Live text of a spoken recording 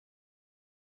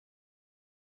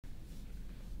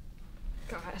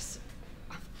Gosh,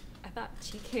 I thought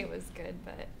GK was good,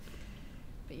 but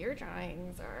your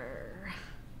drawings are...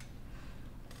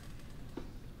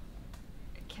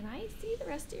 Can I see the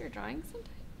rest of your drawings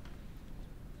sometime?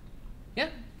 Yeah,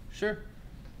 sure.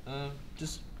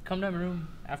 Just come to my room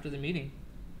after the meeting.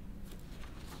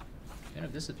 And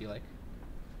have this if you like.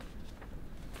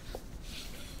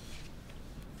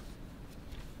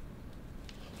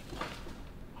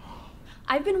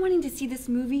 I've been wanting to see this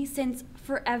movie since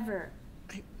forever.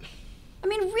 I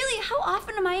mean, really, how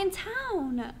often am I in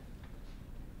town?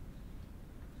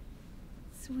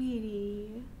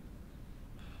 Sweetie,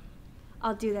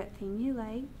 I'll do that thing you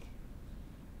like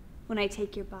when I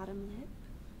take your bottom lip.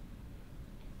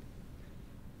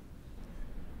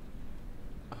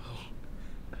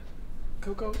 Oh.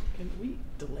 Coco, can we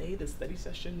delay the study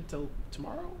session till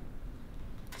tomorrow?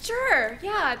 Sure,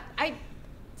 yeah.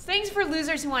 Studying's for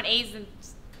losers who want A's and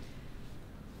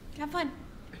have fun.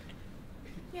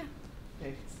 Yeah.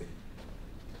 Thanks.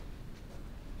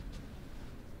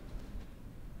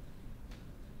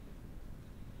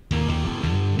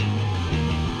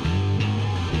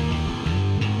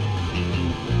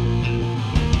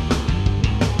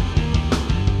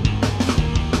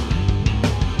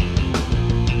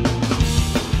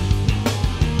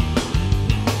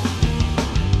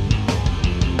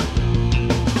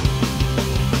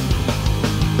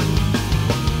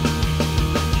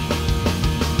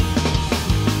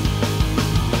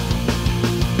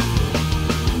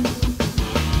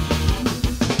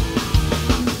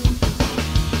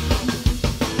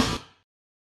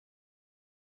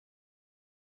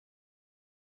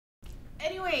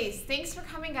 Anyways, thanks for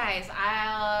coming, guys.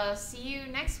 I'll see you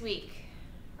next week,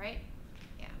 right?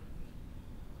 Yeah.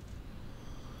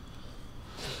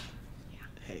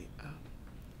 Hey,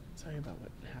 sorry about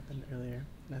what happened earlier,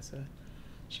 Nessa.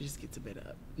 She just gets a bit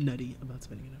nutty about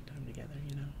spending enough time together,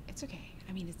 you know? It's okay.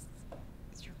 I mean, it's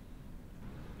your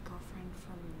girlfriend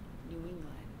from New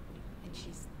England, and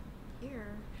she's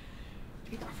here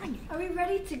to be girlfriend. Are we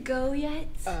ready to go yet?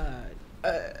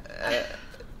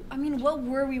 I mean, what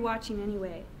were we watching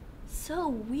anyway? So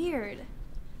weird.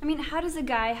 I mean, how does a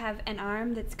guy have an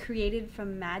arm that's created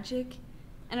from magic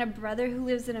and a brother who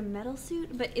lives in a metal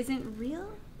suit but isn't real?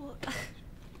 Well,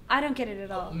 I don't get it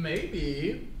at all.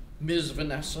 Maybe, Ms.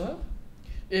 Vanessa,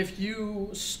 if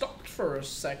you stopped for a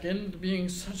second being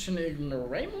such an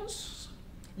ignoramus,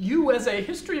 you as a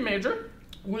history major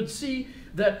would see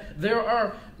that there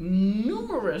are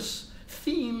numerous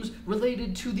themes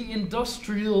related to the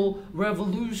Industrial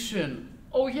Revolution.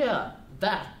 Oh yeah,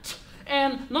 that.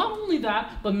 And not only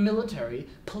that, but military,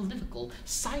 political,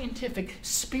 scientific,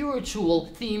 spiritual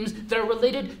themes that are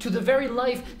related to the very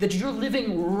life that you're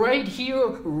living right here,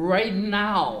 right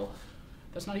now.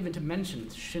 That's not even to mention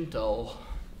Shinto.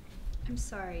 I'm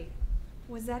sorry.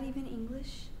 Was that even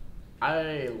English?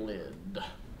 Eyelid.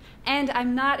 And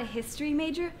I'm not a history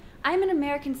major. I'm an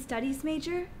American Studies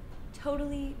major.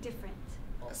 Totally different.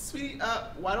 Sweetie,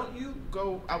 why don't you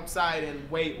go outside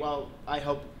and wait while I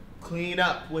help clean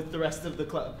up with the rest of the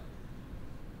club?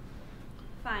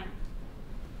 Fine.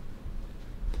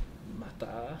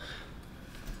 Mata.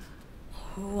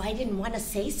 Oh, I didn't want to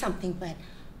say something, but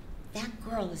that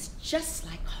girl is just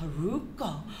like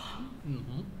Haruko.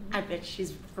 Mm-hmm. I bet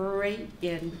she's great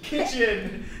in...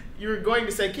 Kitchen! You were going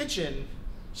to say kitchen.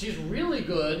 She's really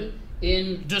good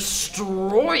in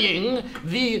destroying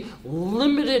the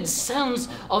limited sense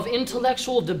of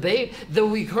intellectual debate that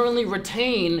we currently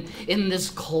retain in this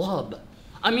club.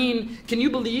 I mean, can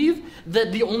you believe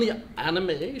that the only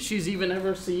anime she's even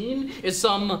ever seen is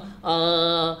some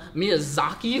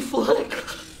Miyazaki flick?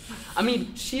 I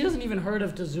mean, she hasn't even heard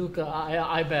of Tezuka,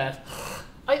 I bet.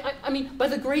 I mean, by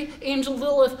the great Angel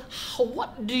Lilith,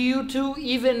 what do you two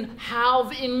even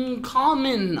have in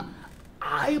common?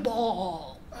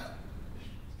 Eyeball.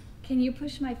 Can you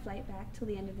push my flight back till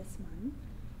the end of this month?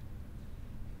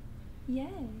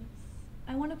 Yes.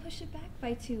 I want to push it back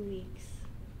by 2 weeks.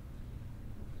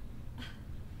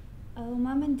 Oh,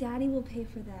 Mom and Daddy will pay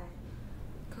for that.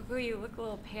 Coco, you look a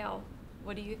little pale.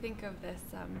 What do you think of this,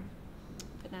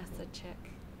 Vanessa chick?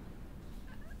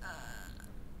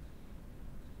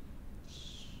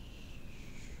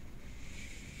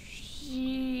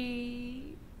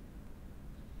 She...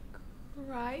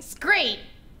 Christ. Great!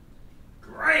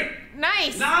 Great!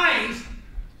 Nice! Nice!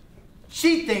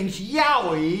 She thinks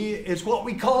yaoi is what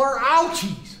we call our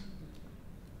ouchies.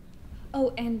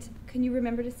 Oh, and can you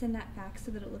remember to send that fax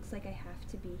so that it looks like I have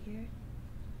to be here?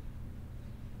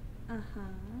 Uh-huh.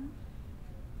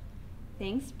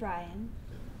 Thanks, Brian.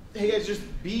 Hey guys, just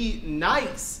be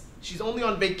nice. She's only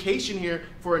on vacation here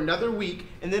for another week,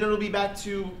 and then it'll be back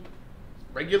to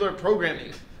regular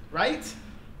programming. right?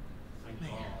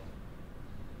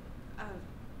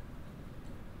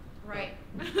 Right.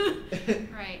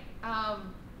 Right.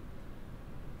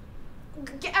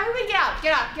 Everybody get out.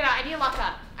 Get out. Get out. I need a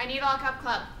lockup. I need a lockup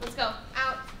club. Let's go.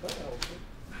 Out.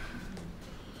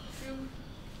 Room.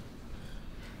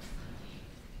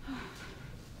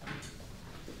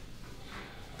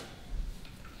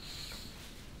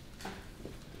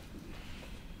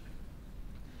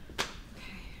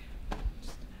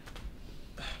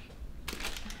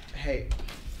 Hey,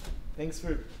 thanks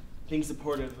for being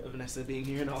supportive of Vanessa being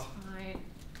here and all. Fine.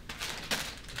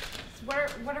 So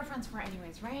what are friends for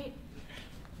anyways, right?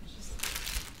 Just...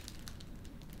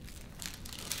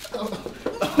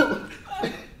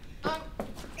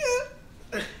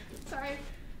 Sorry.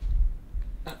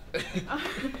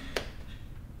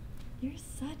 You're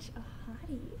such a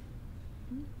hottie.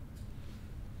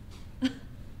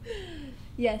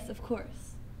 Yes, of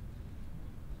course.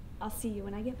 I'll see you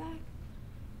when I get back.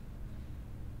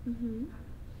 Mm-hmm.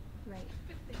 Right.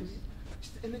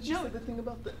 And then she said the thing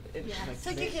about the... Yeah. like,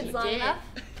 Took your today- kids long enough.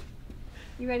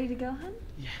 You ready to go, hun?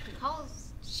 Yeah.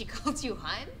 She calls you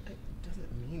hun? It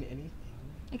doesn't mean anything.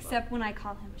 Except when I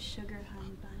call him Sugar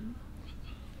Honey Bun.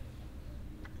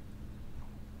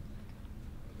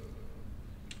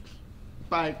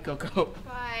 Bye, Coco.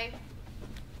 Bye.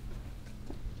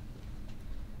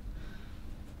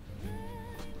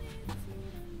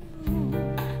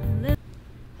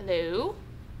 Hello?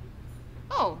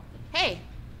 Oh, hey.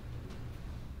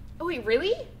 Oh, wait,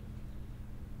 really?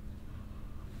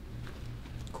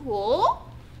 Cool.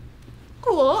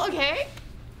 Cool, okay.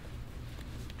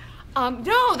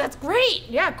 No, that's great.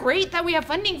 Yeah, great that we have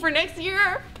funding for next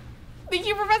year. Thank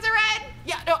you, Professor Ed.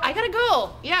 Yeah, no, I gotta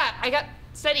go. Yeah, I got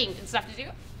studying and stuff to do.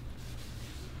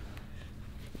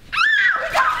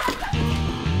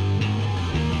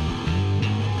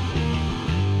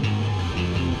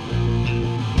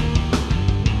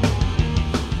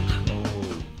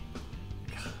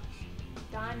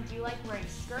 Don, do you like wearing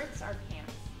skirts or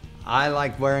pants? I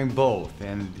like wearing both.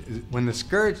 And when the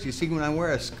skirts, you see, when I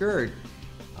wear a skirt,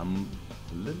 I'm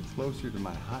a little closer to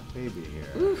my hot baby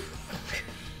here.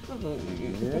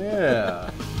 Yeah.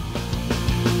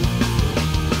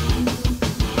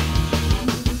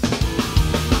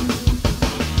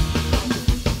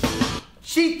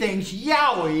 She thinks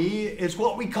yaoi is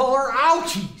what we call our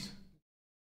ouchies.